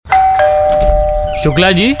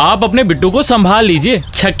शुक्ला जी, आप अपने बिट्टू को संभाल लीजिए।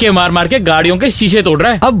 छक्के मार मार के गाड़ियों के शीशे तोड़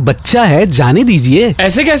रहा है। अब बच्चा है, जाने दीजिए।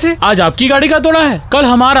 ऐसे कैसे? आज आपकी गाड़ी का तोड़ा है, कल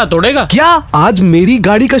हमारा तोड़ेगा। क्या आज मेरी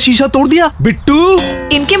गाड़ी का शीशा तोड़ दिया? बिट्टू,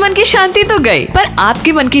 इनके मन की शांति तो गई, पर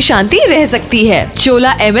आपके मन की शांति रह सकती है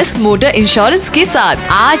चोला MS मोटर इंश्योरेंस के साथ।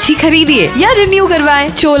 आज ही खरीदिए या रिन्यू करवाएं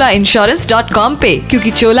cholainsurance.com पे,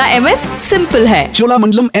 क्योंकि चोला MS सिंपल है।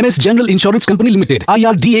 Cholamandalam MS general insurance company limited,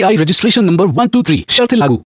 IRDAI registration number 123, शर्तें लागू।